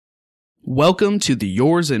Welcome to the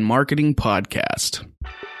Yours in Marketing podcast.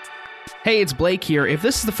 Hey, it's Blake here. If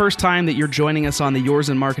this is the first time that you're joining us on the Yours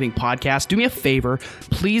in Marketing podcast, do me a favor.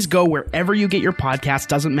 Please go wherever you get your podcast,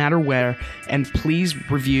 doesn't matter where, and please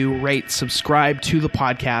review, rate, subscribe to the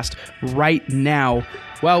podcast right now,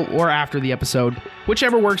 or after the episode,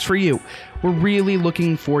 whichever works for you. We're really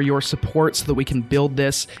looking for your support so that we can build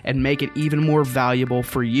this and make it even more valuable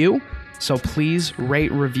for you. So please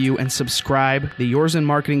rate, review, and subscribe the Yours in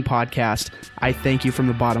Marketing podcast. I thank you from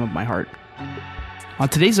the bottom of my heart. On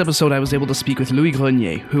today's episode, I was able to speak with Louis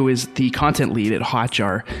Grenier, who is the content lead at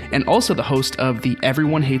Hotjar and also the host of the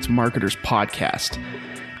Everyone Hates Marketers podcast.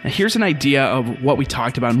 Now, here's an idea of what we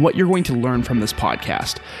talked about and what you're going to learn from this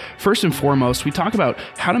podcast. First and foremost, we talk about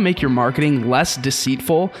how to make your marketing less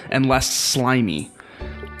deceitful and less slimy.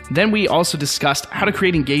 Then we also discussed how to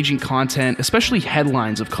create engaging content, especially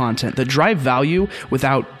headlines of content that drive value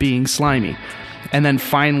without being slimy. And then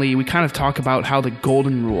finally, we kind of talk about how the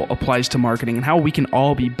golden rule applies to marketing and how we can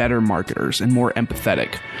all be better marketers and more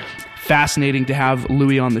empathetic. Fascinating to have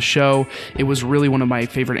Louis on the show. It was really one of my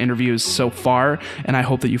favorite interviews so far, and I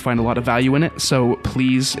hope that you find a lot of value in it. So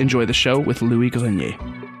please enjoy the show with Louis Grenier.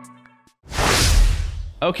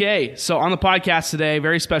 Okay, so on the podcast today,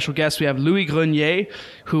 very special guest, we have Louis Grenier,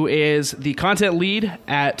 who is the content lead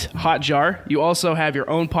at Hotjar. You also have your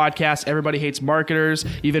own podcast, Everybody Hates Marketers.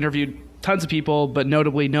 You've interviewed tons of people, but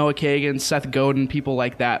notably Noah Kagan, Seth Godin, people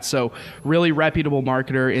like that. So really reputable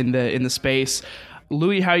marketer in the space.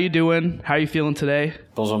 Louis, how you doing? How are you feeling today?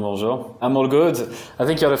 Bonjour. I'm all good. I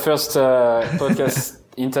think you're the first podcast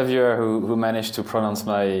interviewer who managed to pronounce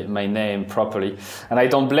my name properly. And I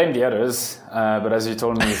don't blame the others, but as you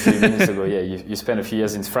told me a few minutes ago, you spent a few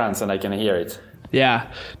years in France and I can hear it.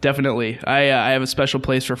 Yeah, definitely. I have a special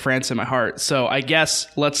place for France in my heart. So I guess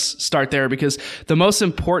let's start there, because the most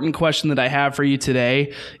important question that I have for you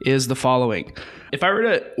today is the following. If I were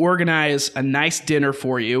to organize a nice dinner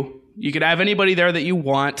for you, you could have anybody there that you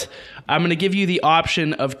want. I'm going to give you the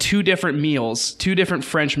option of two different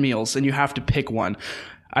French meals, and you have to pick one.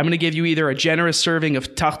 I'm going to give you either a generous serving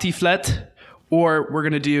of tartiflette, or we're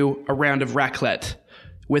going to do a round of raclette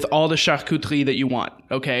with all the charcuterie that you want,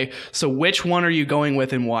 okay? So which one are you going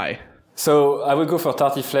with and why? So I would go for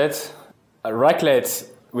tartiflette. Raclette,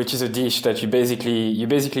 which is a dish that you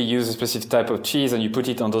basically use a specific type of cheese and you put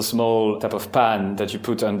it on the small type of pan that you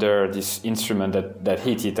put under this instrument that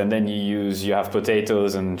heat it, and then you have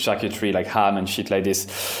potatoes and charcuterie like ham and shit like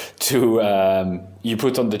this you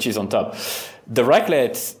put on the cheese on top. The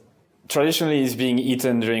raclette traditionally is being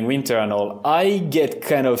eaten during winter and all. I get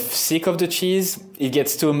kind of sick of the cheese. It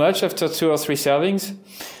gets too much after 2 or 3 servings.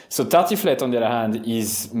 So tartiflette, on the other hand,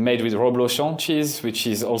 is made with Reblochon cheese, which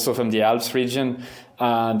is also from the Alps region,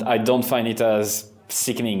 and I don't find it as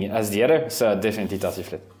sickening as the other, so definitely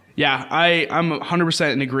tartiflette. Yeah, I'm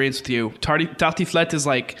 100% in agreement with you. Tartiflette is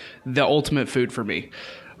like the ultimate food for me.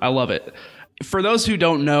 I love it. For those who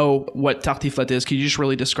don't know what tartiflette is, can you just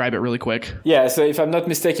really describe it really quick? Yeah, so if I'm not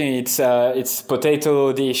mistaken, it's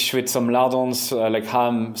potato dish with some lardons, like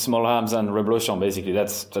ham, small hams, and reblochon. Basically,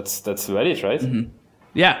 that's about it, right? Mm-hmm.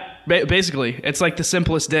 Yeah, basically, it's like the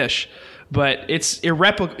simplest dish, but it's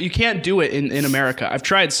irreplicable. You can't do it in America. I've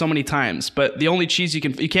tried so many times, but the only cheese you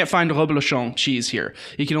can't find reblochon cheese here.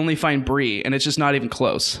 You can only find brie, and it's just not even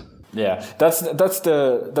close. Yeah, that's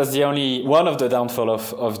the only one of the downfall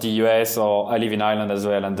of the US, or I live in Ireland as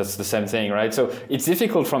well, and that's the same thing, right? So it's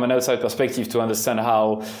difficult from an outside perspective to understand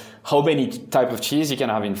how many type of cheese you can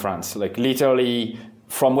have in France. Like literally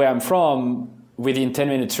from where I'm from, within 10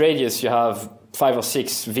 minutes radius, you have 5 or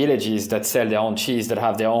 6 villages that sell their own cheese, that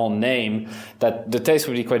have their own name, that the taste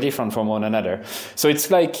will be quite different from one another. So it's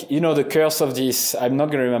like, the curse of this, I'm not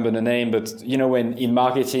going to remember the name, but when in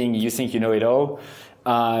marketing, you think you know it all,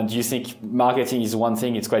 and you think marketing is one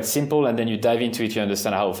thing, it's quite simple, and then you dive into it, you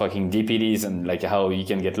understand how fucking deep it is and like how you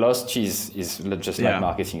can get lost. Cheese is just like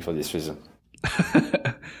marketing for this reason.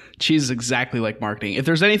 Cheese is exactly like marketing. If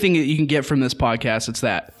there's anything that you can get from this podcast, it's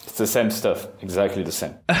that. It's the same stuff. Exactly the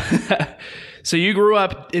same. So you grew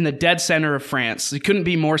up in the dead center of France. You couldn't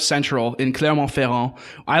be more central in Clermont-Ferrand.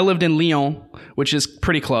 I lived in Lyon, which is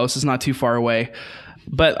pretty close. It's not too far away.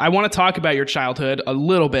 But I want to talk about your childhood a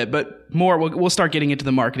little bit, but more, we'll start getting into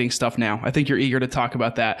the marketing stuff now. I think you're eager to talk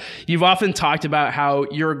about that. You've often talked about how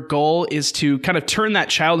your goal is to kind of turn that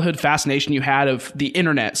childhood fascination you had of the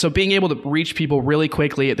internet. So being able to reach people really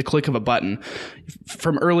quickly at the click of a button.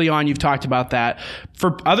 From early on, you've talked about that.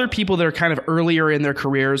 For other people that are kind of earlier in their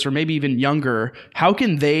careers or maybe even younger, how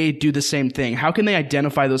can they do the same thing? How can they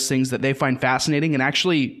identify those things that they find fascinating and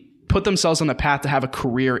actually put themselves on the path to have a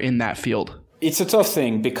career in that field? It's a tough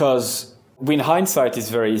thing because in hindsight, it's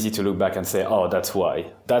very easy to look back and say, oh, that's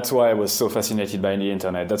why. That's why I was so fascinated by the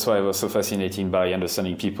internet. That's why I was so fascinated by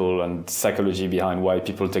understanding people and psychology behind why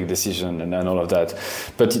people take decisions and all of that.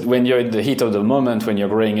 But when you're in the heat of the moment, when you're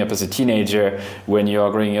growing up as a teenager, when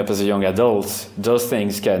you're growing up as a young adult, those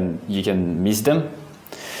things you can miss them.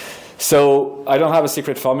 So I don't have a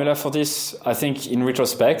secret formula for this. I think in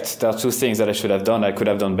retrospect, there are two things that I should have done. I could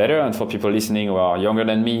have done better. And for people listening who are younger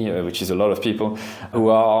than me, which is a lot of people, who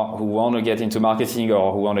want to get into marketing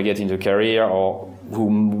or who want to get into career or who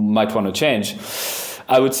might want to change,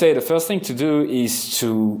 I would say the first thing to do is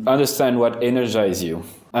to understand what energizes you.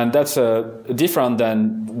 And that's different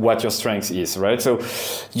than what your strength is, right? So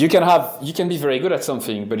you can be very good at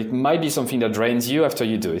something, but it might be something that drains you after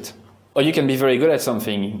you do it. Or you can be very good at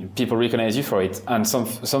something, people recognize you for it, and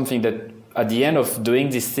something that at the end of doing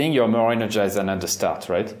this thing, you're more energized than at the start,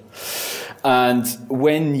 right? And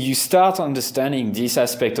when you start understanding this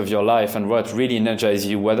aspect of your life and what really energizes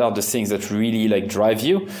you, what are the things that really drive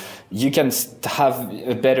you, you can have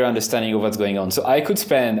a better understanding of what's going on. So I could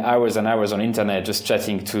spend hours and hours on internet just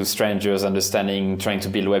chatting to strangers, understanding, trying to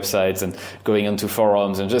build websites and going onto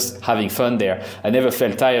forums and just having fun there. I never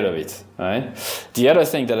felt tired of it, right? The other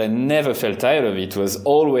thing that I never felt tired of it was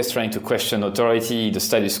always trying to question authority, the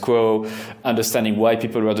status quo, understanding why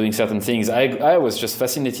people were doing certain things. I was just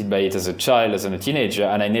fascinated by it as a child, as a teenager,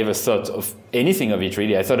 and I never thought of anything of it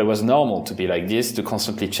really. I thought it was normal to be like this, to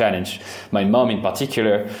constantly challenge my mom in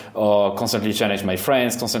particular, or constantly challenge my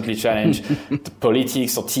friends, constantly challenge the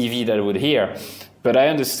politics or TV that I would hear. But I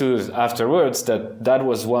understood afterwards that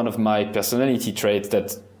was one of my personality traits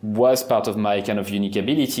that was part of my kind of unique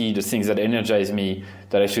ability, the things that energize me,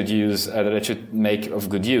 that I should use, that I should make of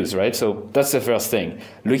good use, right? So that's the first thing.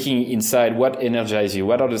 Looking inside, what energizes you?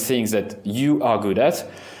 What are the things that you are good at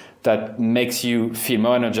that makes you feel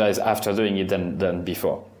more energized after doing it than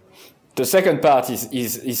before? The second part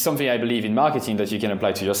is something I believe in marketing that you can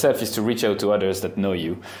apply to yourself, is to reach out to others that know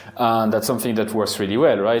you. And that's something that works really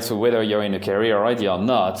well, right? So whether you're in a career already or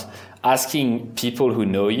not, asking people who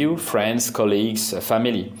know you, friends, colleagues,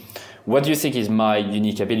 family, what do you think is my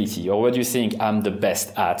unique ability? Or what do you think I'm the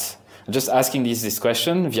best at? Just asking this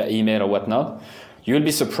question via email or whatnot, you'll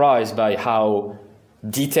be surprised by how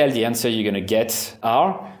detailed the answer you're going to get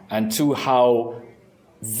are, and to how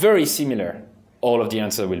very similar all of the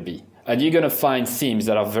answer will be. And you're going to find themes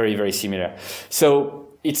that are very, very similar. So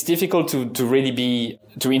it's difficult to really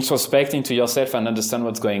to introspect into yourself and understand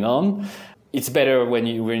what's going on. It's better when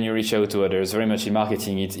you reach out to others. Very much in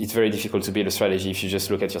marketing, it's very difficult to build a strategy if you just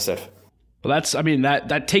look at yourself. Well,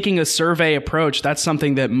 that taking a survey approach, that's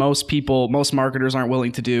something that most marketers aren't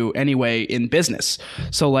willing to do anyway in business.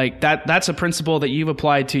 So that's a principle that you've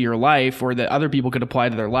applied to your life, or that other people could apply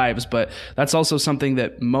to their lives. But that's also something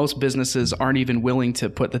that most businesses aren't even willing to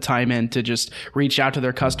put the time in to just reach out to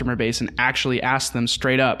their customer base and actually ask them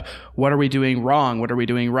straight up, what are we doing wrong? What are we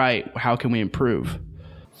doing right? How can we improve?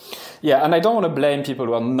 Yeah, and I don't want to blame people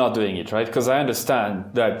who are not doing it, right? Because I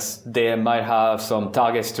understand that they might have some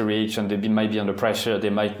targets to reach and they might be under pressure. They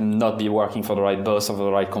might not be working for the right boss or for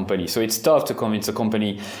the right company. So it's tough to convince a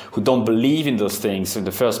company who don't believe in those things in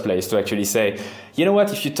the first place to actually say, you know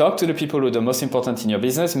what, if you talk to the people who are the most important in your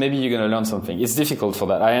business, maybe you're going to learn something. It's difficult for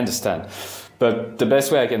that. I understand. But the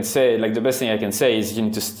best thing I can say is you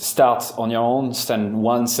need to start on your own, send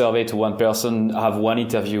one survey to one person, have one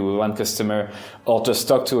interview with one customer, or just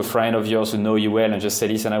talk to a friend of yours who know you well and just say,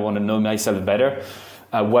 listen, I want to know myself better.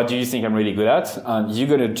 What do you think I'm really good at? And you're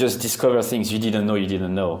going to just discover things you didn't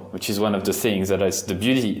know, which is one of the things that is the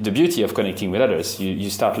beauty of connecting with others. You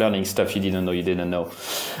start learning stuff you didn't know.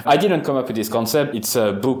 I didn't come up with this concept. It's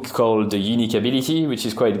a book called The Unique Ability, which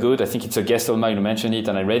is quite good. I think it's a guest of mine who mentioned it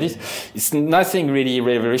and I read it. It's nothing really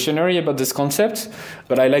revolutionary about this concept,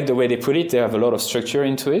 but I like the way they put it. They have a lot of structure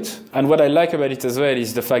into it. And what I like about it as well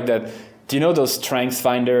is the fact that, do you know those Strengths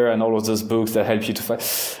Finder and all of those books that help you to find?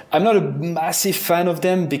 I'm not a massive fan of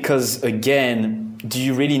them because, again, do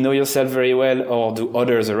you really know yourself very well, or do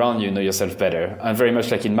others around you know yourself better? And very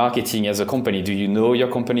much like in marketing as a company, do you know your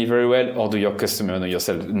company very well, or do your customer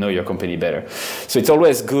know your company better? So it's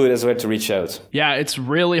always good as well to reach out. Yeah, it's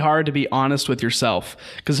really hard to be honest with yourself,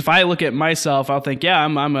 because if I look at myself, I'll think, yeah,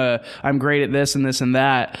 I'm great at this and this and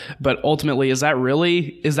that, but ultimately, is that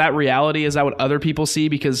reality? Is that what other people see?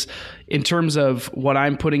 Because in terms of what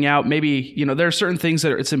I'm putting out, maybe, there are certain things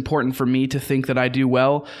that it's important for me to think that I do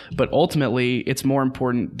well, but ultimately it's more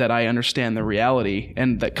important that I understand the reality,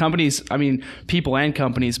 and that people and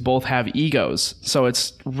companies both have egos. So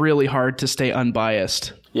it's really hard to stay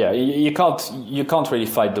unbiased. Yeah, you can't really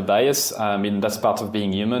fight the bias. That's part of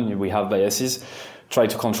being human. We have biases. try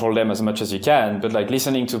to control them as much as you can. But like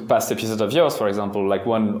listening to past episodes of yours, for example, like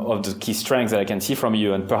one of the key strengths that I can see from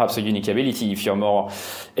you, and perhaps a unique ability if you're more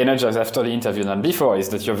energized after the interview than before, is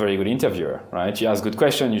that you're a very good interviewer, right? You ask good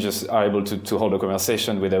questions, you just are able to hold a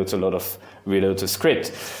conversation without a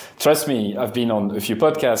script. Trust me, I've been on a few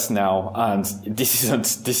podcasts now, and this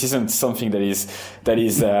isn't something that is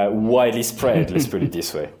widely spread. Let's put it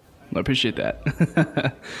this way. I appreciate that.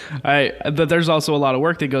 But there's also a lot of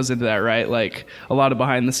work that goes into that, right? Like a lot of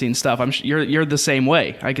behind the scenes stuff. You're the same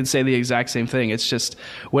way. I can say the exact same thing. It's just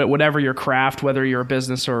whatever your craft, whether you're a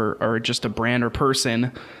business or just a brand or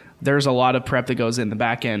person, there's a lot of prep that goes in the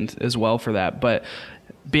back end as well for that. But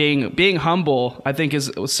being humble, I think, is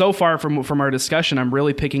so far from our discussion, I'm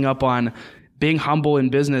really picking up on being humble in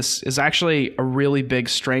business is actually a really big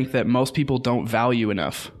strength that most people don't value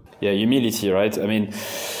enough. Yeah, humility, right? I mean,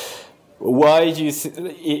 why do you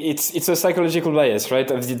it's a psychological bias, right?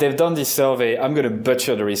 They've done this survey. I'm going to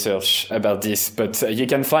butcher the research about this, but you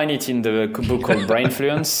can find it in the book called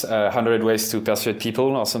Brainfluence, 100 Ways to Persuade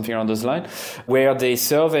People or something around those lines, where they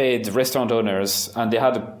surveyed restaurant owners and they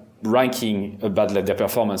had a ranking about their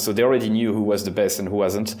performance. So they already knew who was the best and who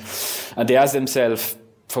wasn't. And they asked themselves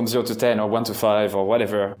from 0 to 10 or 1 to 5 or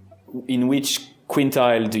whatever, in which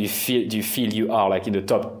quintile do you feel you are, like in the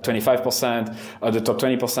top 25% or the top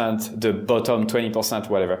 20%, the bottom 20%,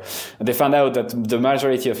 whatever. And they found out that the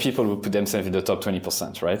majority of people would put themselves in the top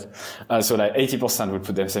 20%, right? So like 80% would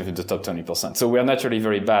put themselves in the top 20%. So we are naturally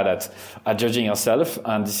very bad at judging ourselves.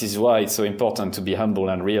 And this is why it's so important to be humble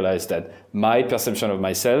and realize that my perception of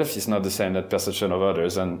myself is not the same as perception of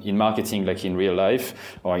others. And in marketing, like in real life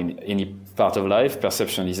or in any part of life,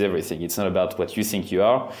 perception is everything. It's not about what you think you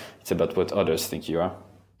are. It's about what others think you are.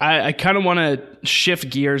 I kind of want to shift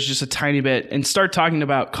gears just a tiny bit and start talking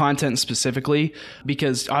about content specifically,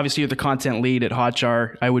 because obviously you're the content lead at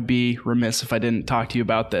Hotjar. I would be remiss if I didn't talk to you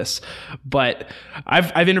about this. But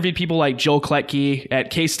I've interviewed people like Joel Kletke at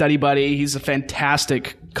Case Study Buddy. He's a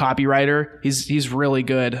fantastic copywriter. He's really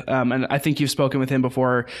good. And I think you've spoken with him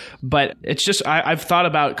before. But it's just I've thought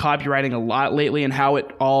about copywriting a lot lately and how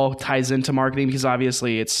it all ties into marketing, because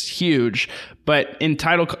obviously it's huge. But in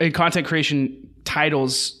content creation,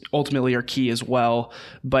 titles ultimately are key as well.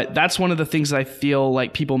 But that's one of the things that I feel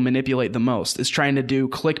like people manipulate the most, is trying to do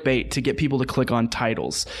clickbait to get people to click on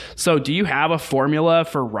titles. So do you have a formula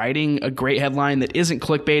for writing a great headline that isn't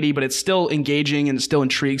clickbaity, but it's still engaging and it still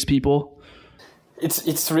intrigues people?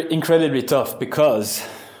 It's incredibly tough, because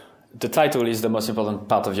the title is the most important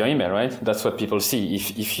part of your email, right? That's what people see.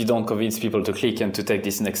 If you don't convince people to click and to take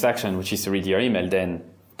this next action, which is to read your email, then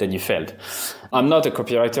you failed. I'm not a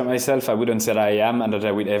copywriter myself. I wouldn't say that I am and that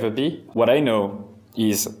I will ever be. What I know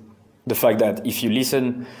is the fact that if you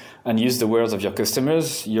listen and use the words of your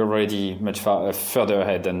customers, you're already much further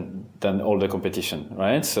ahead than all the competition,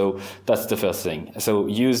 right? So that's the first thing. So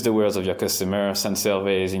use the words of your customers, send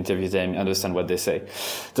surveys, interview them, understand what they say.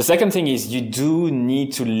 The second thing is you do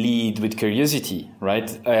need to lead with curiosity, right?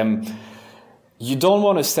 You don't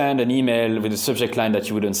want to send an email with a subject line that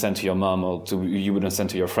you wouldn't send to your mom or you wouldn't send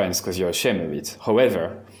to your friends because you're ashamed of it.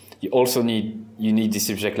 However, you also need the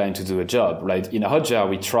subject line to do a job. Like in Hotjar,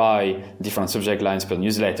 we try different subject lines per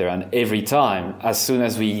newsletter, and every time, as soon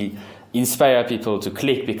as we inspire people to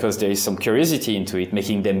click because there is some curiosity into it,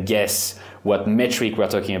 making them guess what metric we're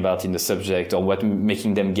talking about in the subject, or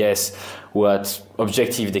making them guess what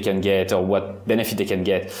objective they can get or what benefit they can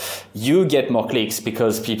get, you get more clicks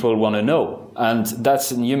because people want to know. And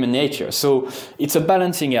that's in human nature. So it's a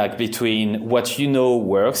balancing act between what you know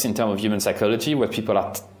works in terms of human psychology, what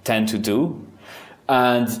people tend to do,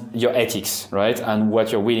 and your ethics, right? And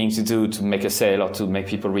what you're willing to do to make a sale or to make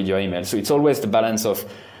people read your email. So it's always the balance of,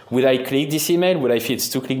 would I click this email? Would I feel it's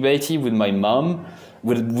too clickbaity with my mom?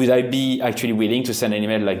 Would I be actually willing to send an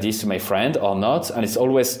email like this to my friend or not? And it's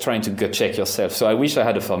always trying to gut check yourself. So I wish I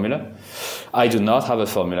had a formula. I do not have a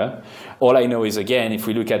formula. All I know is, again, if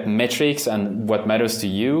we look at metrics and what matters to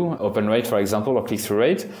you, open rate, for example, or click-through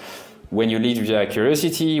rate, when you lead with your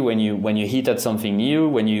curiosity, when you hit at something new,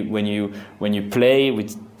 when you play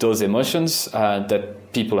with those emotions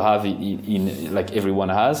that people have in like everyone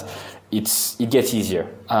has, it gets easier.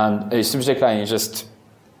 And a subject line is just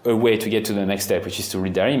a way to get to the next step, which is to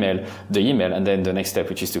read the email, and then the next step,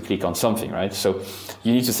 which is to click on something, right? So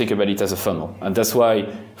you need to think about it as a funnel. And that's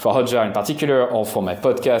why for Hotjar in particular, or for my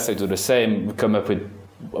podcast, I do the same. We come up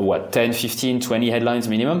with 10, 15, 20 headlines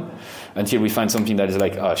minimum until we find something that is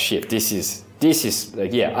like, oh shit, this is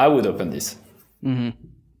like, yeah, I would open this. Mm-hmm.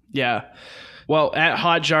 Yeah. Well, at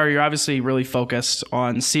Hotjar, you're obviously really focused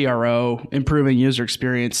on CRO, improving user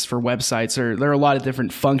experience for websites. There are a lot of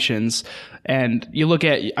different functions. And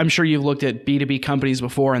I'm sure you've looked at B2B companies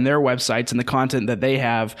before and their websites and the content that they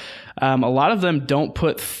have. A lot of them don't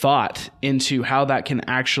put thought into how that can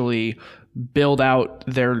actually build out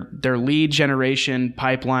their lead generation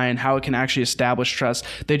pipeline, how it can actually establish trust.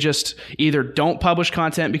 They just either don't publish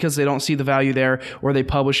content because they don't see the value there, or they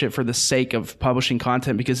publish it for the sake of publishing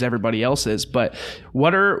content because everybody else is. But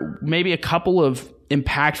what are maybe a couple of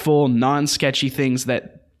impactful, non-sketchy things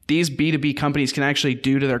that these B2B companies can actually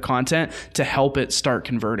do to their content to help it start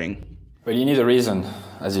converting? Well, you need a reason,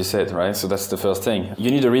 as you said, right? So that's the first thing. You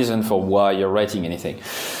need a reason for why you're writing anything.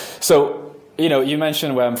 So, you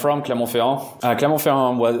mentioned where I'm from, Clermont-Ferrand.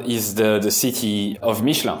 Clermont-Ferrand is the city of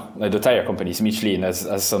Michelin, like the tire companies, Michelin,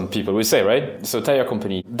 as some people will say, right? So tire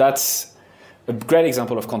company, that's a great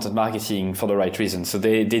example of content marketing for the right reason. So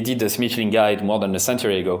they did this Michelin guide more than a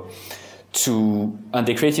century ago, and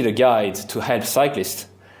they created a guide to help cyclists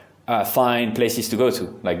find places to go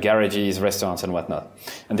to, like garages, restaurants, and whatnot.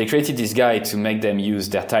 And they created this guide to make them use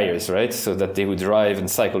their tires, right? So that they would drive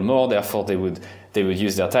and cycle more, therefore they would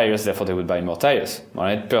use their tires, therefore they would buy more tires, all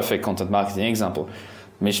right? Perfect content marketing example.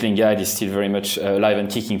 Michelin Guide is still very much alive and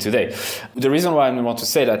kicking today. The reason why I want to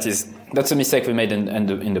say that is that's a mistake we made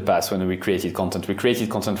in the past when we created content. We created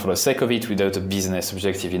content for the sake of it without a business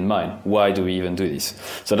objective in mind. Why do we even do this?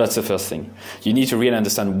 So that's the first thing. You need to really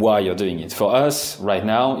understand why you're doing it. For us, right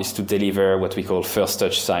now, is to deliver what we call first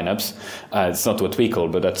touch signups. It's not what we call,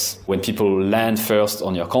 but that's when people land first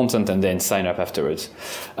on your content and then sign up afterwards.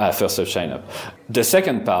 First touch sign up. The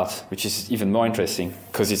second part, which is even more interesting,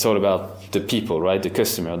 because it's all about the people, right? The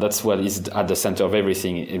customer. That's what is at the center of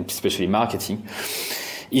everything, especially marketing,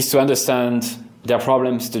 is to understand their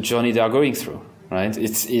problems, the journey they are going through, right?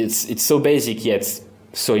 It's so basic yet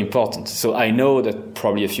so important. So I know that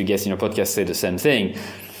probably a few guests in your podcast say the same thing.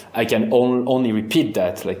 I can only repeat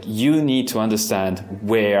that. Like, you need to understand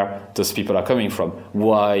where those people are coming from.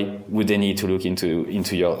 Why would they need to look into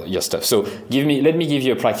your stuff? So let me give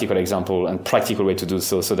you a practical example and practical way to do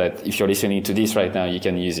so that if you're listening to this right now, you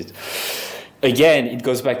can use it. Again, it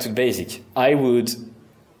goes back to basic. I would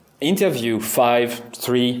interview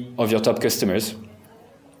 3 of your top customers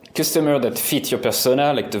that fit your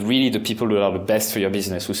persona, like the people who are the best for your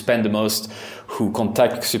business, who spend the most, who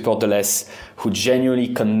contact support the less, who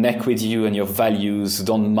genuinely connect with you and your values,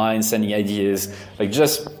 don't mind sending ideas, like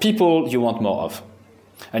just people you want more of.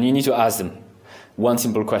 And you need to ask them one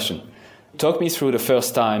simple question. Talk me through the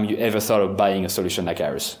first time you ever thought of buying a solution like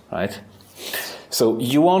ours, right? So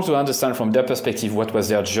you want to understand from their perspective what was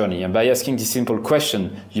their journey. And by asking this simple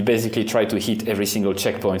question, you basically try to hit every single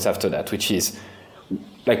checkpoint after that, which is,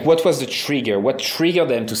 like, what was the trigger? What triggered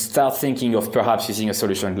them to start thinking of perhaps using a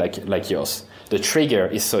solution like yours? The trigger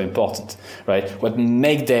is so important, right? What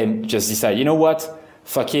made them just decide, you know what?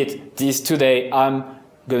 Fuck it. Today I'm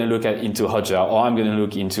going to look into Hotjar, or I'm going to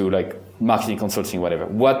look into like marketing consulting, whatever.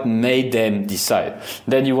 What made them decide?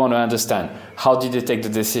 Then you want to understand, how did they take the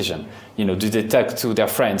decision? Do they talk to their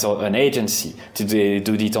friends or an agency? Did they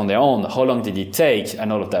do it on their own? How long did it take?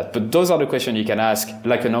 And all of that. But those are the questions you can ask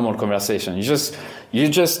like a normal conversation. You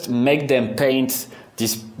just make them paint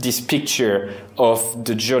this picture of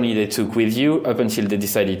the journey they took with you up until they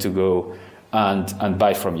decided to go and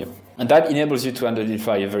buy from you. And that enables you to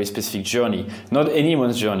identify a very specific journey, not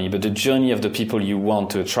anyone's journey, but the journey of the people you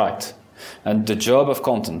want to attract. And the job of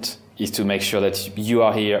content is to make sure that you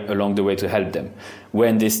are here along the way to help them.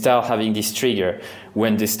 When they start having this trigger,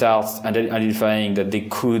 when they start identifying that they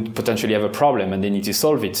could potentially have a problem and they need to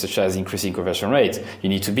solve it, such as increasing conversion rate, you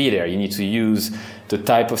need to be there. You need to use the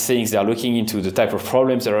type of things they're looking into, the type of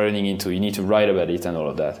problems they're running into. You need to write about it and all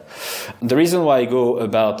of that. The reason why I go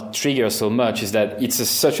about trigger so much is that it's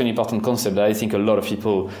such an important concept that I think a lot of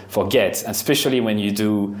people forget, especially when you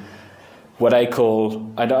do what I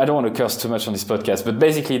call, I don't want to curse too much on this podcast, but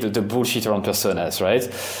basically the bullshit around personas, right?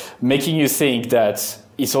 Making you think that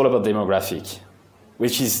it's all about demographic,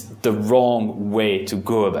 which is the wrong way to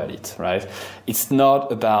go about it, right? It's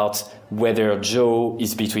not about whether Joe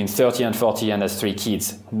is between 30 and 40 and has 3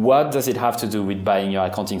 kids. What does it have to do with buying your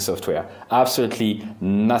accounting software? Absolutely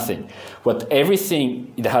nothing.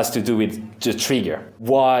 Everything it has to do with the trigger.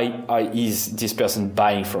 Why is this person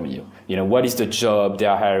buying from you? What is the job they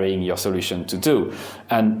are hiring your solution to do?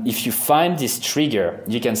 And if you find this trigger,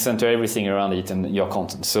 you can center everything around it and your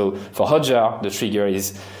content. So for Hotjar, the trigger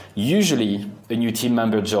is usually a new team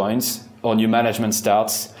member joins or new management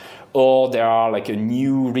starts, or there are like a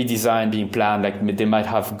new redesign being planned, like they might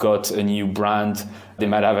have got a new brand, they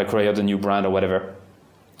might have acquired a new brand or whatever.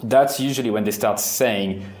 That's usually when they start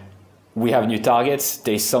saying, we have new targets.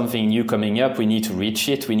 There's something new coming up. We need to reach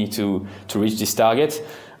it. We need to reach this target.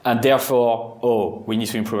 And therefore, we need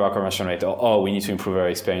to improve our conversion rate, or we need to improve our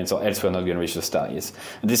experience, or else we're not going to reach those targets.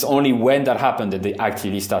 And it's only when that happens that they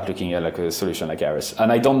actively start looking at like a solution like ours.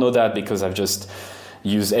 And I don't know that because I've just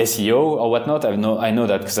used SEO or whatnot. I know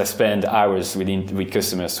that because I spend hours with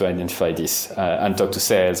customers to identify this and talk to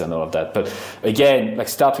sales and all of that. But again, like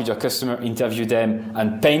start with your customer, interview them,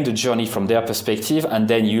 and paint the journey from their perspective, and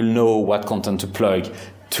then you'll know what content to plug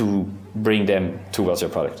to bring them towards your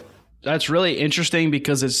product. That's really interesting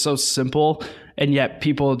because it's so simple, and yet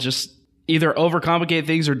people just either overcomplicate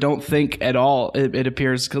things or don't think at all, it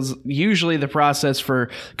appears, because usually the process for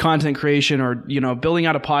content creation or, building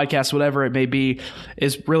out a podcast, whatever it may be,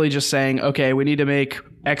 is really just saying, okay, we need to make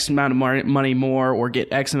X amount of money more or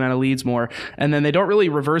get X amount of leads more. And then they don't really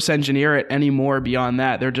reverse engineer it anymore beyond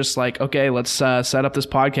that. They're just like, okay, let's set up this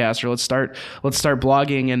podcast, or let's start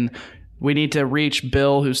blogging, and we need to reach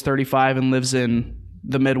Bill, who's 35 and lives in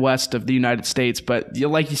the Midwest of the United States. But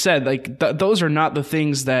like you said, like those are not the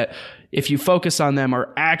things that, if you focus on them,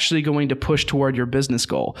 are actually going to push toward your business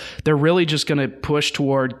goal. They're really just going to push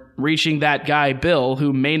toward reaching that guy, Bill,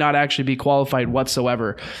 who may not actually be qualified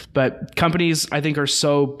whatsoever. But companies, I think, are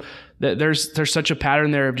so that there's such a pattern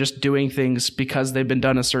there of just doing things because they've been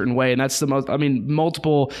done a certain way. And that's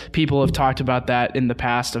multiple people have talked about that in the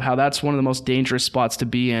past, of how that's one of the most dangerous spots to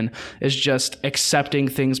be in, is just accepting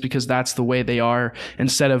things because that's the way they are,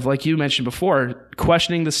 instead of, like you mentioned before,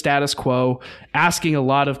 questioning the status quo, asking a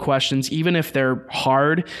lot of questions, even if they're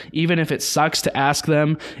hard, even if it sucks to ask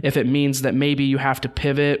them, if it means that maybe you have to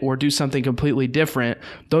pivot or do something completely different.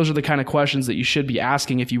 Those are the kind of questions that you should be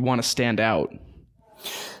asking if you want to stand out.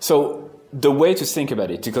 So the way to think about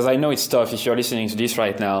it, because I know it's tough, if you're listening to this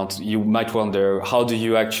right now, you might wonder, how do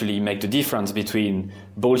you actually make the difference between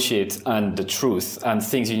bullshit and the truth, and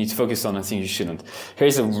things you need to focus on and things you shouldn't?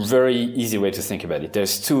 Here's a very easy way to think about it.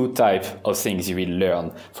 There's two types of things you will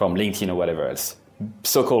learn from LinkedIn or whatever else.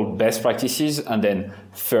 So-called best practices, and then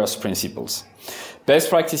first principles. Best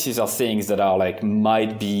practices are things that are like,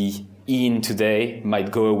 might be in today,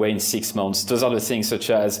 might go away in 6 months. Those are the things such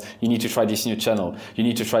as, you need to try this new channel, you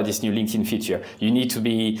need to try this new LinkedIn feature, you need to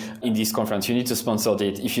be in this conference, you need to sponsor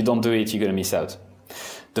it. If you don't do it, you're going to miss out.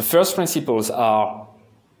 The first principles are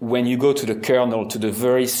when you go to the kernel, to the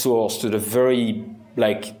very source, to the very,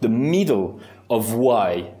 like the middle of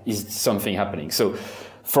why is something happening. So,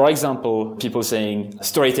 for example, people saying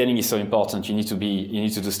storytelling is so important, you need to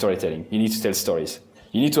do storytelling, you need to tell stories.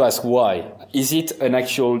 You need to ask why. Is it an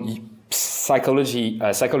actual psychology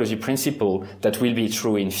principle that will be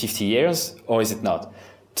true in 50 years, or is it not?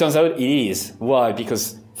 Turns out it is. Why?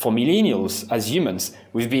 Because for millennials, as humans,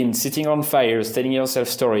 we've been sitting on fires, telling ourselves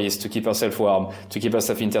stories to keep ourselves warm, to keep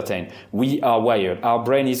ourselves entertained. We are wired. Our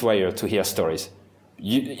brain is wired to hear stories.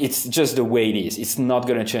 It's just the way it is. It's not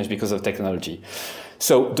going to change because of technology.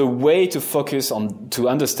 So the way to focus on, to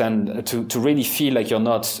understand, to really feel like you're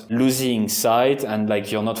not losing sight and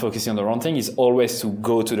like you're not focusing on the wrong thing, is always to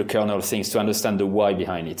go to the kernel of things, to understand the why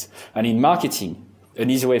behind it. And in marketing, an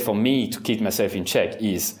easy way for me to keep myself in check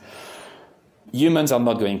is, humans are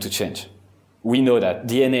not going to change. We know that.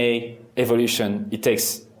 DNA, evolution, it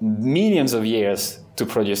takes millions of years to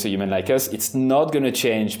produce a human like us. It's not going to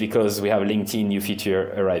change because we have a LinkedIn new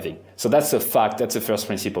feature arriving. So that's a fact. That's the first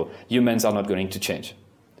principle. Humans are not going to change.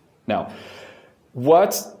 Now,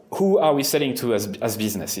 who are we selling to as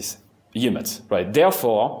businesses? Humans, right?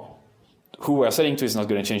 Therefore, who we're selling to is not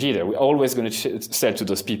going to change either. We're always going to sell to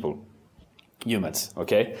those people, humans,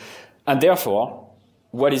 okay? And therefore,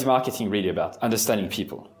 what is marketing really about? Understanding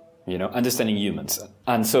people. Understanding humans.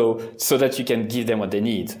 And so that you can give them what they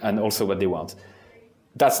need and also what they want.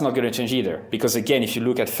 That's not going to change either. Because again, if you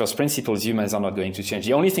look at first principles, humans are not going to change.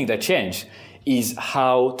 The only thing that change is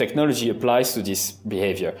how technology applies to this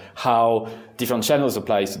behavior, how different channels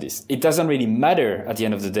apply to this. It doesn't really matter at the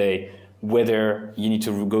end of the day whether you need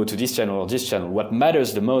to go to this channel or this channel. What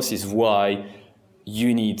matters the most is why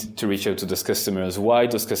you need to reach out to those customers, why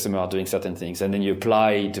those customers are doing certain things, and then you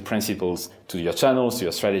apply the principles to your channels, to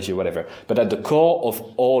your strategy, whatever. But at the core of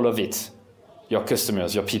all of it, your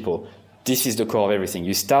customers, your people, this is the core of everything.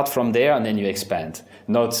 You start from there and then you expand.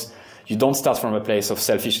 You don't start from a place of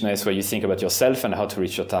selfishness where you think about yourself and how to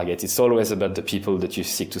reach your target. It's always about the people that you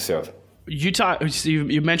seek to serve.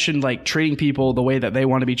 You mentioned like treating people the way that they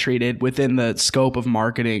want to be treated within the scope of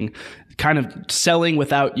marketing, kind of selling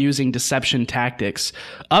without using deception tactics.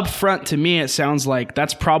 Up front, to me, it sounds like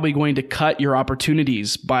that's probably going to cut your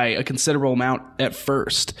opportunities by a considerable amount at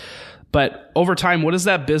first. But over time, what does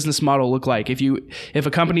that business model look like? If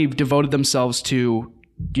a company devoted themselves to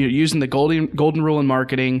using the golden rule in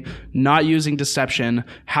marketing, not using deception,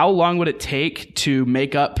 how long would it take to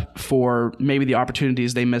make up for maybe the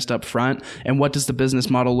opportunities they missed up front? And what does the business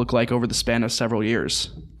model look like over the span of several years?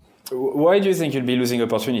 Why do you think you'll be losing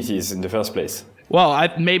opportunities in the first place? Well,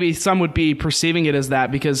 maybe some would be perceiving it as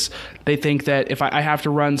that because they think that if I have to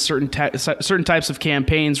run certain types of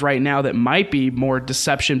campaigns right now that might be more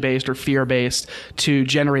deception-based or fear-based to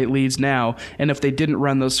generate leads now, and if they didn't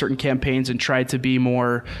run those certain campaigns and tried to be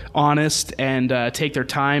more honest and take their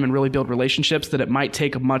time and really build relationships, that it might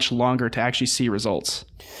take much longer to actually see results.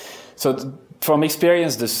 So from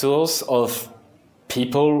experience, the source of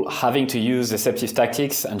people having to use deceptive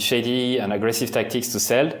tactics and shady and aggressive tactics to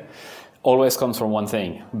sell always comes from one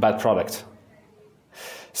thing: bad product.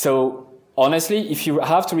 So honestly, if you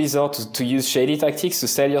have to resort to use shady tactics to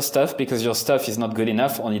sell your stuff because your stuff is not good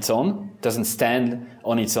enough on its own, doesn't stand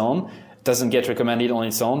on its own, doesn't get recommended on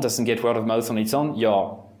its own, doesn't get word of mouth on its own,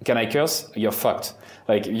 can I curse? You're fucked.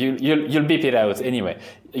 Like you'll beep it out anyway.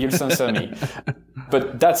 You'll censor me.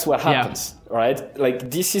 But that's what happens, right?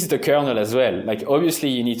 Like this is the kernel as well. Like obviously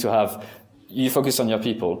you focus on your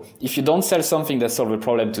people. If you don't sell something that solves a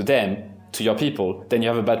problem to them, to your people, then you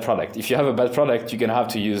have a bad product. If you have a bad product, you're going to have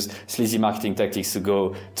to use sleazy marketing tactics to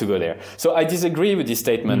go there. So I disagree with this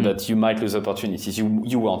statement that you might lose opportunities.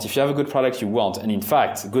 You won't. If you have a good product, you won't. And in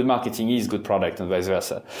fact, good marketing is good product and vice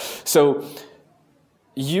versa. So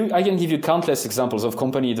I can give you countless examples of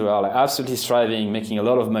companies that are like absolutely thriving, making a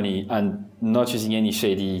lot of money and not using any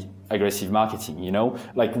shady, aggressive marketing,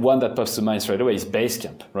 Like one that pops to mind straight away is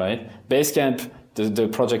Basecamp, right? Basecamp, the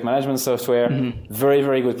project management software, very,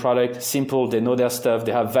 very good product, simple, they know their stuff,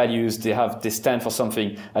 they have values, they stand for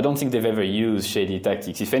something. I don't think they've ever used shady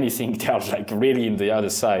tactics. If anything, they are like really in the other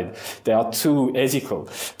side. They are too ethical.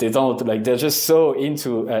 They're just so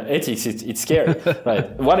into ethics, it's scary,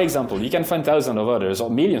 right? One example, you can find thousands of others or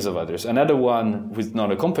millions of others. Another one with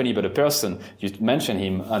not a company, but a person, you mentioned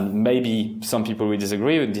him, and maybe some people will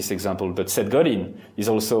disagree with this example, but Seth Godin is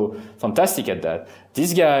also fantastic at that.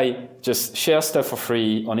 This guy just shares stuff for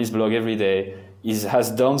free on his blog every day. He has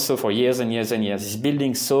done so for years and years and years. He's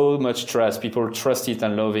building so much trust. People trust it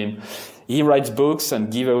and love him. He writes books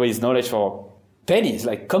and gives away his knowledge for pennies.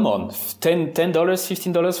 Like, come on, $10,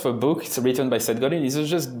 $15 for a book. It's written by Seth Godin. It's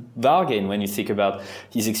just bargain when you think about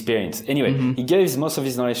his experience. Anyway, he gives most of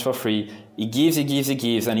his knowledge for free. He gives,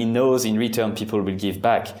 and he knows in return people will give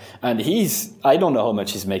back. And I don't know how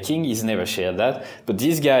much he's making. He's never shared that. But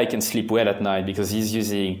this guy can sleep well at night because he's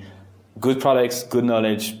using good products, good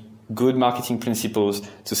knowledge, good marketing principles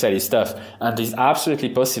to sell his stuff. And it's absolutely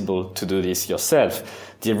possible to do this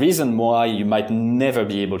yourself. The reason why you might never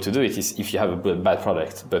be able to do it is if you have a bad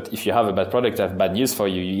product. But if you have a bad product, I have bad news for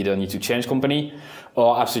you. You either need to change company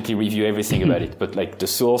or absolutely review everything about it. But like the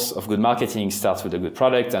source of good marketing starts with a good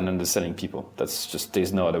product and underselling people.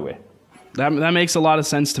 There's no other way. That makes a lot of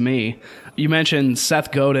sense to me. You mentioned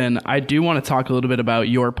Seth Godin. I do want to talk a little bit about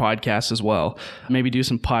your podcast as well. Maybe do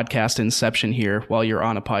some podcast inception here while you're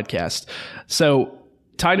on a podcast. So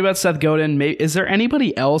talking about Seth Godin, is there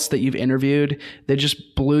anybody else that you've interviewed that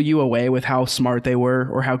just blew you away with how smart they were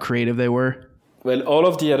or how creative they were? Well, all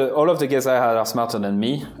of the guests I had are smarter than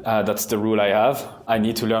me. That's the rule I have. I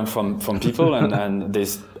need to learn from people, and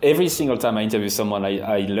there's every single time I interview someone,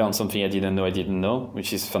 I learn something I didn't know,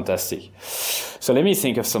 which is fantastic. So let me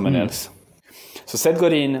think of someone else. So Seth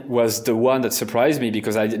Godin was the one that surprised me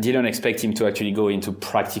because I didn't expect him to actually go into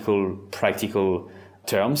practical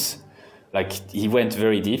terms. Like he went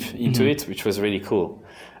very deep into it, which was really cool.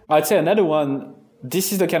 I'd say another one.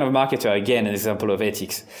 This is the kind of marketer, again, an example of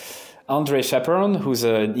ethics. Andre Chaperon, who's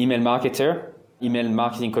an email marketer, email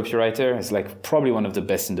marketing copywriter, is like probably one of the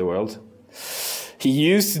best in the world. He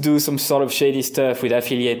used to do some sort of shady stuff with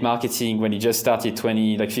affiliate marketing when he just started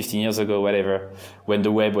 15 years ago, whatever, when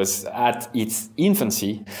the web was at its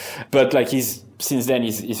infancy. But like since then,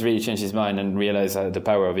 he's really changed his mind and realized the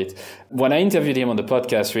power of it. When I interviewed him on the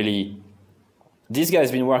podcast, really, this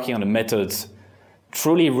guy's been working on a method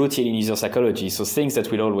truly rooted in user psychology, so things that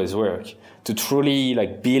will always work, to truly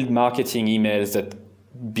like build marketing emails that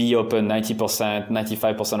be open 90%,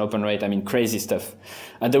 95% open rate. I mean, crazy stuff.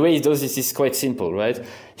 And the way he does this is quite simple, right?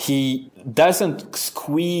 He doesn't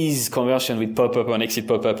squeeze conversion with pop-up or exit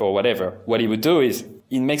pop-up or whatever. What he would do is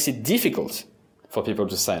he makes it difficult for people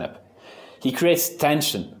to sign up. He creates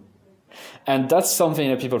tension. And that's something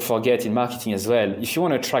that people forget in marketing as well. If you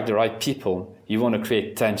want to attract the right people, you want to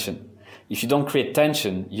create tension. If you don't create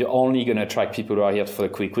tension, you're only going to attract people who are here for the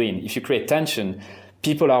quick win. If you create tension,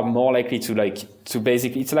 people are more likely to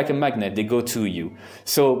basically, it's like a magnet, they go to you.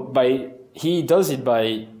 So he does it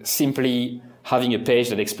by simply having a page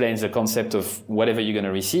that explains the concept of whatever you're going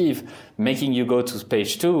to receive, making you go to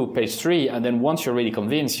page 2, page 3, and then once you're really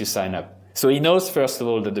convinced, you sign up. So he knows, first of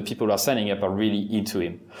all, that the people who are signing up are really into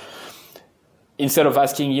him. Instead of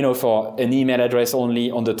asking, for an email address only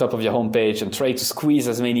on the top of your homepage and try to squeeze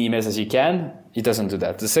as many emails as you can, he doesn't do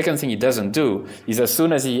that. The second thing he doesn't do is, as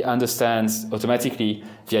soon as he understands automatically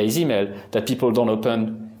via his email that people don't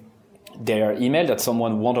open their email, that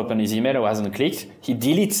someone won't open his email or hasn't clicked, he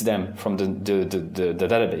deletes them from the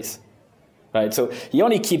database. Right? So he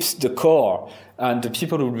only keeps the core and the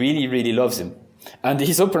people who really, really loves him. And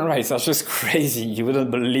his open rates are just crazy. You wouldn't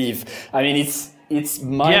believe. I mean, it's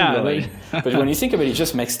mind-blowing. Yeah, but when you think about it, it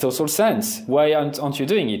just makes total sense. Why aren't you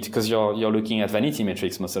doing it? Because you're looking at vanity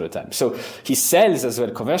metrics most of the time. So his sales as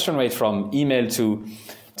well, conversion rate from email to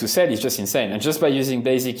sell is just insane. And just by using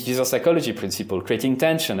basic user psychology principle, creating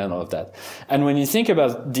tension and all of that. And when you think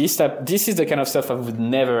about this is the kind of stuff I would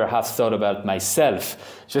never have thought about myself.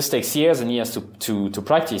 It just takes years and years to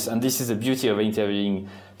practice. And this is the beauty of interviewing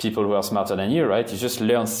people who are smarter than you, right? You just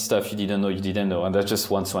learn stuff you didn't know. And that's just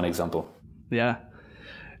one example. Yeah.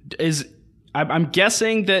 I'm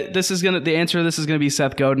guessing that the answer to this is going to be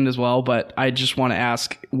Seth Godin as well, but I just want to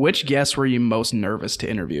ask, which guest were you most nervous to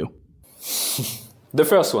interview? The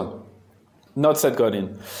first one, not Seth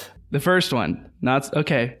Godin. The first one, not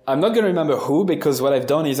okay. I'm not going to remember who, because what I've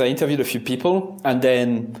done is I interviewed a few people and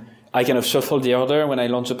then I kind of shuffled the order when I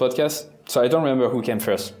launched a podcast. So I don't remember who came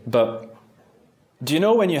first. But do you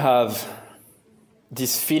know when you have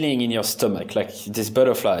this feeling in your stomach, like this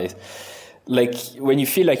butterflies, like when you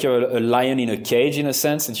feel like you're a lion in a cage, in a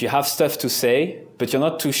sense, that you have stuff to say, but you're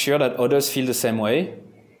not too sure that others feel the same way?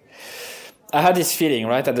 I had this feeling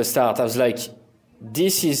right at the start. I was like,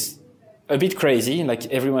 this is a bit crazy. Like,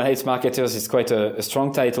 Everyone Hates Marketers is quite a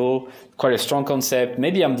strong title, quite a strong concept.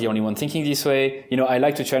 Maybe I'm the only one thinking this way. I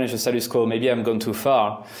like to challenge the status quo. Maybe I'm gone too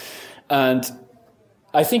far. And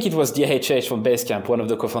I think it was DHH from Basecamp, one of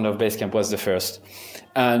the co-founders of Basecamp, was the first.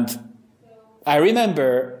 And I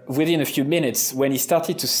remember within a few minutes when he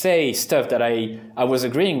started to say stuff that I was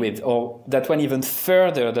agreeing with, or that went even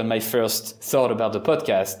further than my first thought about the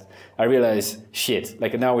podcast, I realized, shit,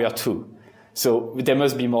 like now we are two. So there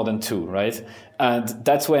must be more than two, right? And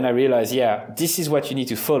that's when I realized, yeah, this is what you need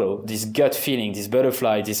to follow, this gut feeling, this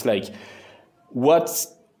butterfly, this like,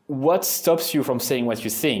 what stops you from saying what you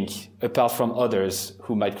think, apart from others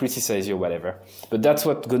who might criticize you or whatever. But that's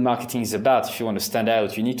what good marketing is about. If you want to stand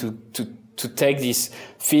out, you need to take these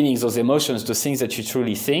feelings, those emotions, those things that you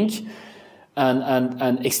truly think,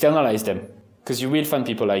 and externalize them, because you will find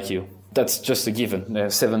people like you. That's just a given. There are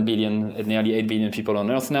 7 billion, nearly 8 billion people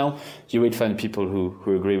on Earth now. You will find people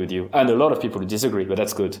who agree with you, and a lot of people who disagree, but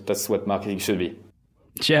that's good. That's what marketing should be.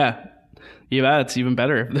 Yeah. It's even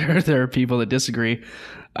better if there are people that disagree.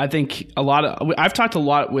 I think I've talked a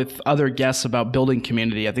lot with other guests about building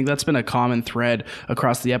community. I think that's been a common thread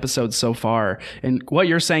across the episodes so far. And what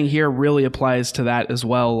you're saying here really applies to that as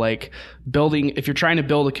well. Like, if you're trying to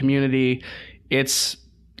build a community, it's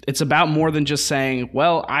about more than just saying,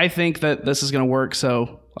 well, I think that this is going to work,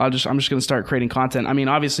 so I'm just going to start creating content. I mean,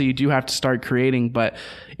 obviously you do have to start creating, but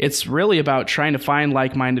it's really about trying to find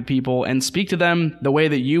like-minded people and speak to them the way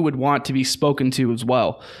that you would want to be spoken to as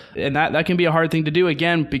well. And that can be a hard thing to do,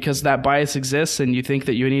 again, because that bias exists and you think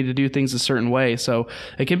that you need to do things a certain way. So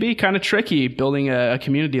it can be kind of tricky building a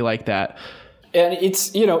community like that. And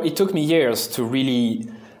it took me years to really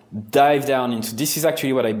dive down into, this is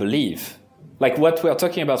actually what I believe. Like what we're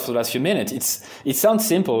talking about for the last few minutes, it sounds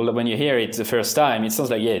simple when you hear it the first time. It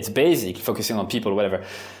sounds like, yeah, it's basic, focusing on people, whatever.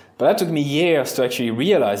 But that took me years to actually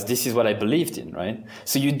realize this is what I believed in, right?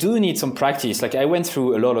 So you do need some practice. Like I went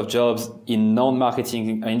through a lot of jobs in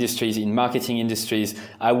non-marketing industries, in marketing industries.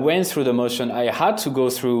 I went through the motion. I had to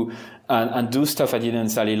go through and do stuff I didn't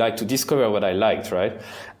necessarily like to discover what I liked, right?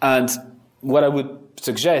 And what I would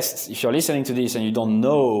suggest, if you're listening to this and you don't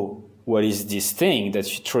know what is this thing that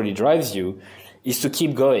truly drives you, is to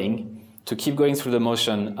keep going through the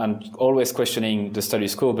motion and always questioning the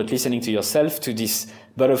status quo, but listening to yourself, to this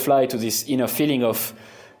butterfly, to this inner feeling of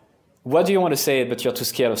what do you want to say, but you're too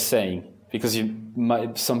scared of saying because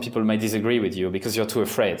some people might disagree with you because you're too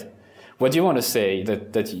afraid. What do you want to say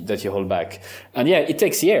that you hold back? And yeah, it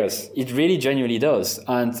takes years. It really genuinely does.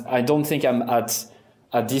 And I don't think I'm at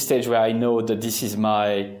this stage where I know that this is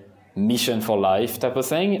my mission for life type of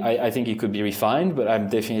thing. I think it could be refined, but I'm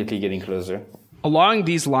definitely getting closer. Along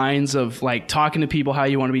these lines of like talking to people how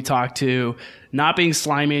you want to be talked to, not being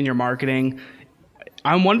slimy in your marketing,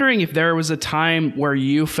 I'm wondering if there was a time where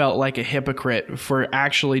you felt like a hypocrite for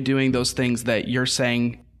actually doing those things that you're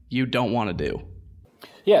saying you don't want to do.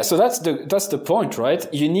 Yeah, so that's the point, right?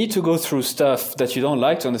 You need to go through stuff that you don't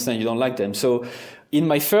like to understand you don't like them. So in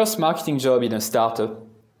my first marketing job in a startup,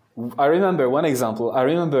 I remember one example. I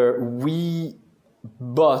remember we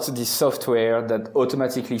bought this software that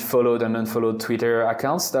automatically followed and unfollowed Twitter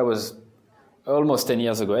accounts. That was almost 8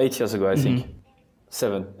 years ago, I think.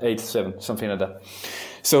 7, something like that.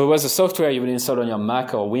 So it was a software you would install on your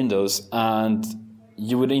Mac or Windows, and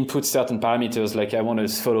you would input certain parameters like I want to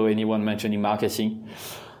follow anyone mentioning marketing.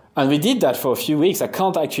 And we did that for a few weeks. I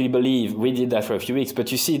can't actually believe we did that for a few weeks.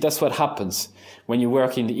 But you see, that's what happens when you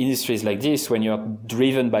work in the industries like this, when you're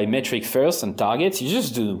driven by metric first and targets, you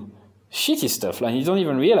just do shitty stuff. Like you don't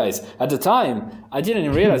even realize. At the time, I didn't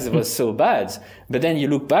even realize it was so bad. But then you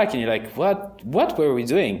look back and you're like, what were we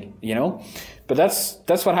doing? You know? But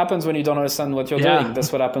that's what happens when you don't understand what you're doing.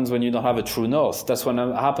 That's what happens when you don't have a true north. That's what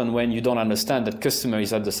happens when you don't understand that customer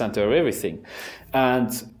is at the center of everything. And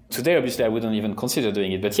today, obviously, I wouldn't even consider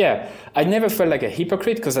doing it. But yeah, I never felt like a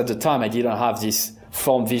hypocrite because at the time I didn't have this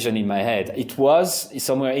formed vision in my head. It was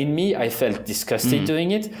somewhere in me. I felt disgusted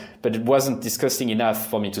doing it, but it wasn't disgusting enough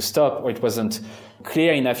for me to stop, or it wasn't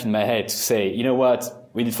clear enough in my head to say, you know what,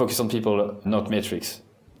 we need to focus on people, not metrics.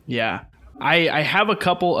 Yeah. I have a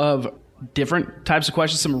couple of different types of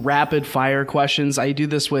questions, some rapid fire questions. I do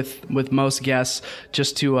this with most guests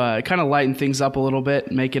just to kind of lighten things up a little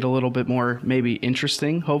bit, make it a little bit more maybe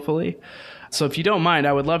interesting, hopefully. So if you don't mind,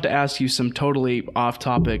 I would love to ask you some totally off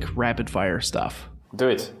topic rapid fire stuff. Do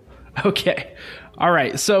it. Okay. All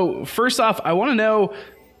right. So first off, I want to know,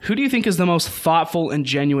 who do you think is the most thoughtful and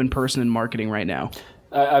genuine person in marketing right now?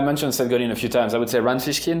 I mentioned Seth Godin a few times. I would say Rand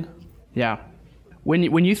Fishkin. Yeah. When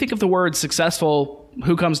you think of the word successful,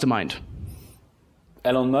 who comes to mind?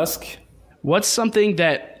 Elon Musk. What's something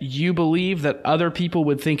that you believe that other people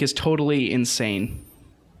would think is totally insane?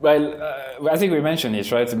 Well, I think we mentioned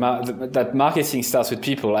it, right? That marketing starts with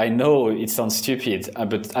people. I know it sounds stupid,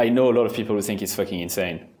 but I know a lot of people who think it's fucking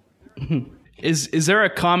insane. Is there a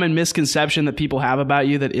common misconception that people have about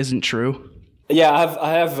you that isn't true? Yeah,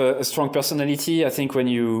 I have a strong personality. I think when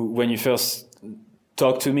you first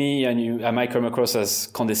talk to me, and I might come across as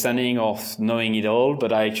condescending or knowing it all,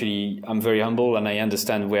 but I'm very humble and I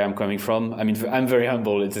understand where I'm coming from. I mean, I'm very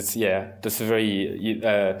humble. That's a very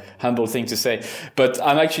humble thing to say, but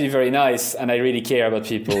I'm actually very nice and I really care about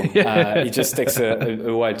people. It just takes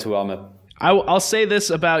a while to warm up. I'll say this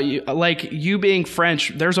about you, like you being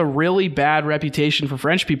French, there's a really bad reputation for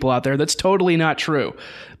French people out there. That's totally not true.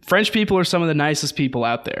 French people are some of the nicest people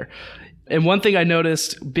out there. And one thing I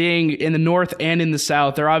noticed being in the North and in the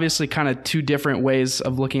South, they're obviously kind of two different ways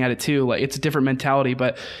of looking at it too. Like it's a different mentality.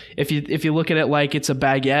 But if you look at it like it's a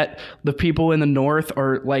baguette, the people in the North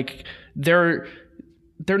are like, they're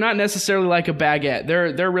not necessarily like a baguette.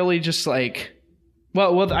 They're really just like,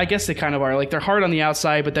 well, I guess they kind of are. Like they're hard on the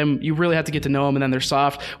outside, but then you really have to get to know them, and then they're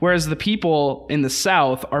soft. Whereas the people in the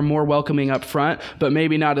South are more welcoming up front, but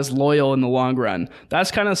maybe not as loyal in the long run. That's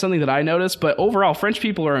kind of something that I noticed. But overall, French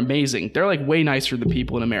people are amazing. They're like way nicer than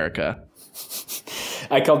people in America.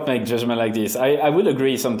 I can't make judgment like this. I would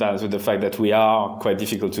agree sometimes with the fact that we are quite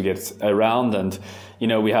difficult to get around, and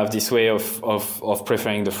we have this way of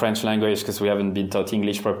preferring the French language because we haven't been taught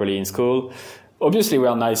English properly in school. Obviously, we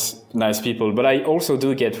are nice people, but I also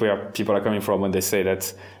do get where people are coming from when they say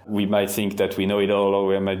that we might think that we know it all, or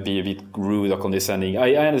we might be a bit rude or condescending.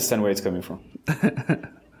 I understand where it's coming from.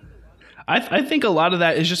 I think a lot of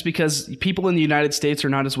that is just because people in the United States are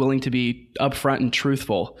not as willing to be upfront and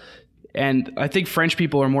truthful. And I think French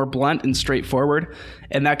people are more blunt and straightforward,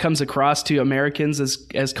 and that comes across to Americans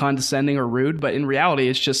as condescending or rude. But in reality,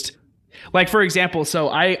 it's just... Like, for example, so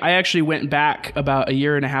I actually went back about a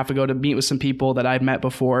year and a half ago to meet with some people that I'd met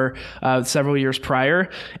before several years prior.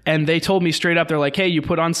 And they told me straight up, they're like, hey, you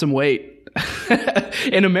put on some weight.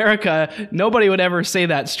 In America, nobody would ever say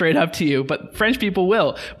that straight up to you, but French people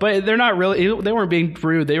will. But they're not really, they weren't being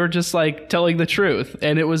rude. They were just like telling the truth.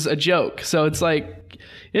 And it was a joke. So it's like,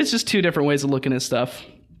 it's just two different ways of looking at stuff.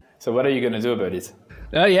 So what are you going to do about it?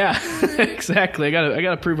 Yeah, exactly. I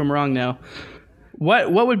gotta prove them wrong now.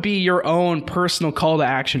 What would be your own personal call to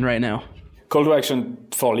action right now? Call to action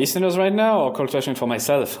for listeners right now, or call to action for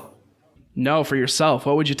myself? No, for yourself.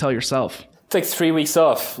 What would you tell yourself? Take 3 weeks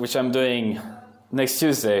off, which I'm doing next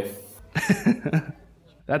Tuesday.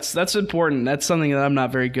 That's important. That's something that I'm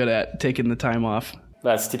not very good at, taking the time off.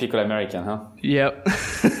 That's typical American, huh? Yep.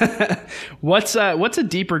 What's a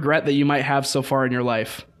deep regret that you might have so far in your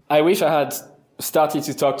life? I wish I had started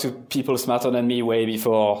to talk to people smarter than me way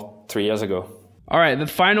before 3 years ago. All right, the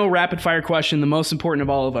final rapid fire question, the most important of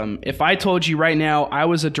all of them. If I told you right now I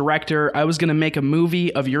was a director, I was going to make a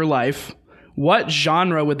movie of your life, what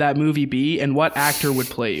genre would that movie be, and what actor would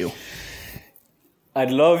play you?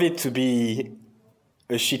 I'd love it to be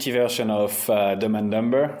a shitty version of Dumb and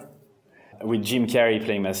Dumber with Jim Carrey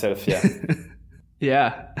playing myself. Yeah.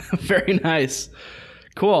 Yeah. Very nice.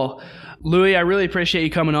 Cool. Louis, I really appreciate you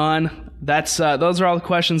coming on. Those are all the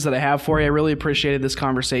questions that I have for you. I really appreciated this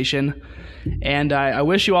conversation, and I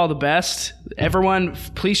wish you all the best. Everyone,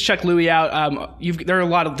 please check Louis out. There are a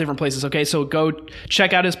lot of different places. Okay, so go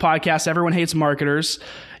check out his podcast, Everyone Hates Marketers.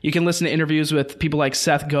 You can listen to interviews with people like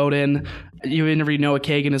Seth Godin. You interviewed Noah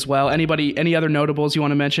Kagan as well. Any other notables you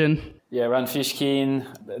want to mention? Yeah, Rand Fishkin.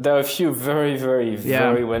 There are a few very, very,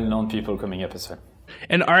 very well-known people coming up as well.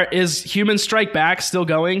 And is Human Strike Back still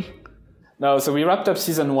going? No, so we wrapped up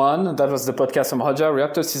season 1. That was the podcast from Roger. We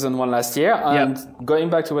wrapped up season 1 last year. And going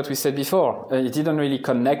back to what we said before, it didn't really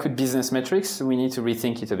connect with business metrics. So we need to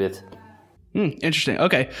rethink it a bit. Interesting.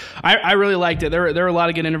 Okay. I really liked it. There are a lot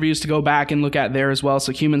of good interviews to go back and look at there as well.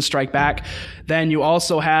 So Human Strike Back. Then you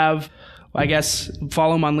also have, I guess,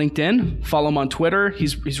 follow him on LinkedIn, follow him on Twitter.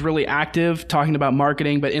 He's really active talking about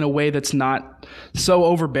marketing, but in a way that's not so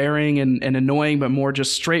overbearing and annoying, but more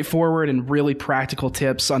just straightforward and really practical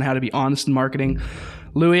tips on how to be honest in marketing.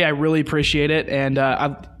 Louis, I really appreciate it. And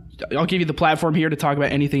I'll give you the platform here to talk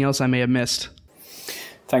about anything else I may have missed.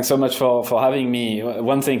 Thanks so much for having me.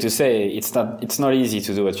 One thing to say, it's not easy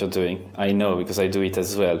to do what you're doing. I know, because I do it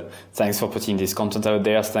as well. Thanks for putting this content out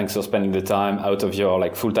there. Thanks for spending the time out of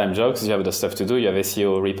your full-time job, because you have other stuff to do. You have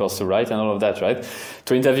SEO reports to write and all of that, right?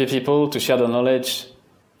 To interview people, to share the knowledge.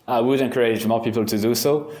 I would encourage more people to do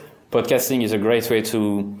so. Podcasting is a great way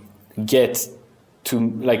to get to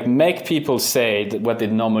make people say what they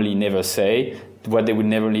normally never say, what they would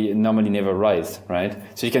normally never write, right?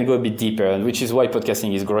 So you can go a bit deeper, and which is why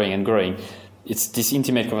podcasting is growing and growing. It's this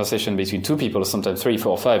intimate conversation between two people, sometimes 3,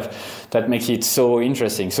 4, 5, that makes it so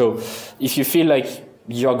interesting. So if you feel like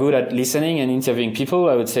you're good at listening and interviewing people,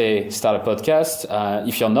 I would say start a podcast.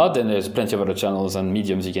 If you're not, then there's plenty of other channels and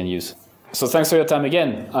mediums you can use. So thanks for your time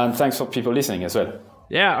again, and thanks for people listening as well.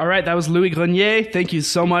 Yeah, all right. That was Louis Grenier. Thank you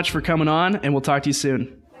so much for coming on, and we'll talk to you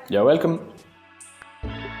soon. You're welcome.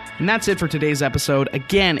 And that's it for today's episode.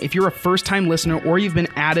 Again, if you're a first-time listener or you've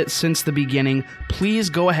been at it since the beginning, please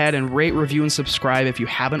go ahead and rate, review, and subscribe if you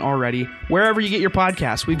haven't already. Wherever you get your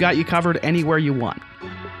podcasts, we've got you covered anywhere you want.